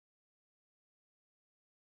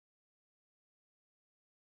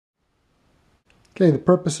Okay, the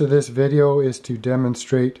purpose of this video is to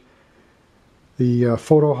demonstrate the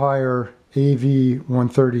PhotoHigher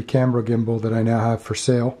AV130 camera gimbal that I now have for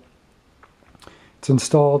sale. It's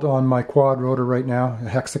installed on my quad rotor right now, a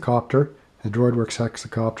hexacopter, a DroidWorks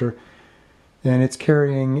hexacopter, and it's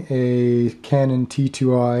carrying a Canon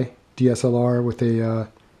T2i DSLR with a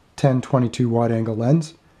 10-22 wide angle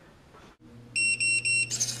lens.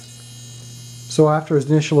 So after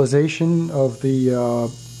initialization of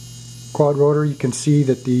the quad rotor, you can see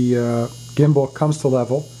that the gimbal comes to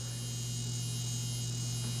level.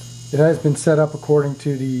 It has been set up according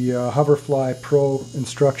to the Hoverfly Pro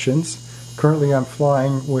instructions. Currently I'm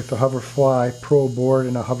flying with a Hoverfly Pro board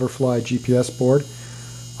and a Hoverfly GPS board.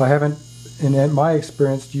 I haven't, in my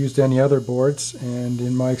experience, used any other boards, and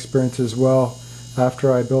in my experience as well,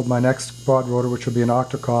 after I build my next quad rotor, which will be an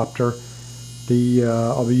octocopter,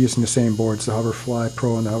 I'll be using the same boards, the Hoverfly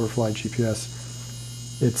Pro and the Hoverfly GPS.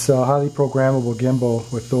 It's a highly programmable gimbal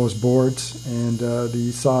with those boards, and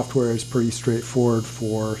the software is pretty straightforward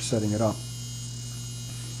for setting it up.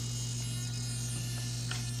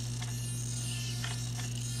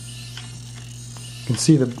 You can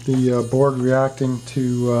see the board reacting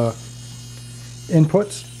to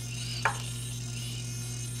inputs.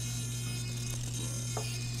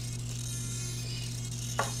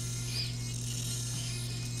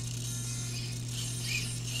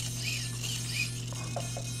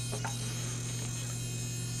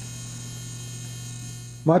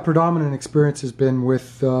 My predominant experience has been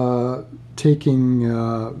with taking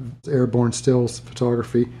airborne stills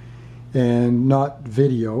photography and not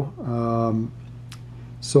video.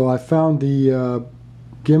 So I found the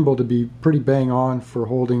gimbal to be pretty bang on for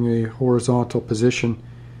holding a horizontal position,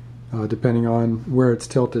 depending on where it's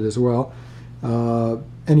tilted as well.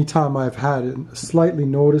 Anytime I've had a slightly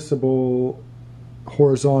noticeable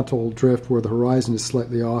horizontal drift where the horizon is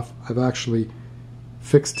slightly off, I've actually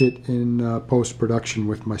fixed it in post-production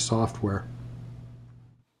with my software.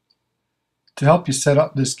 To help you set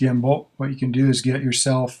up this gimbal, what you can do is get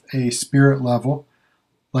yourself a spirit level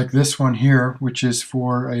like this one here, which is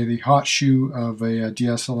for the hot shoe of a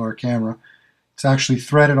DSLR camera. It's actually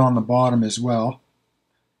threaded on the bottom as well.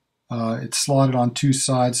 It's slotted on two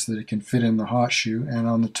sides so that it can fit in the hot shoe, and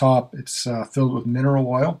on the top it's filled with mineral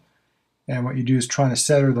oil. And what you do is try to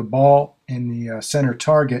center the ball in the center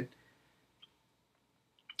target.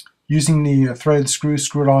 Using the threaded screw,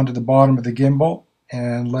 screw it onto the bottom of the gimbal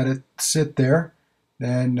and let it sit there.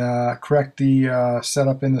 Then correct the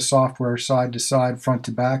setup in the software side to side, front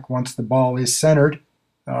to back. Once the ball is centered,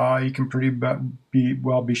 you can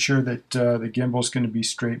be sure that the gimbal is going to be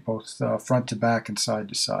straight both front to back and side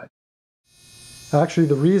to side. Actually,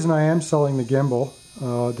 the reason I am selling the gimbal,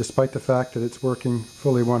 despite the fact that it's working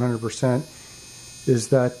fully 100%, is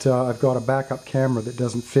that I've got a backup camera that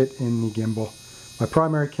doesn't fit in the gimbal. My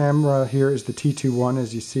primary camera here is the T2i,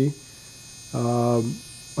 as you see.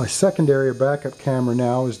 My secondary or backup camera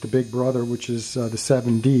now is the big brother, which is the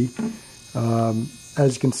 7D.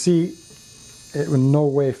 As you can see, it will in no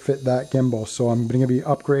way fit that gimbal, so I'm going to be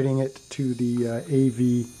upgrading it to the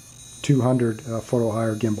AV200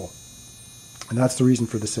 PhotoHigher gimbal. And that's the reason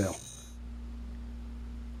for the sale.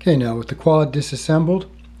 Okay, now with the quad disassembled,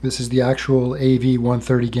 this is the actual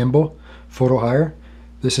AV130 gimbal, PhotoHigher.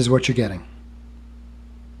 This is what you're getting.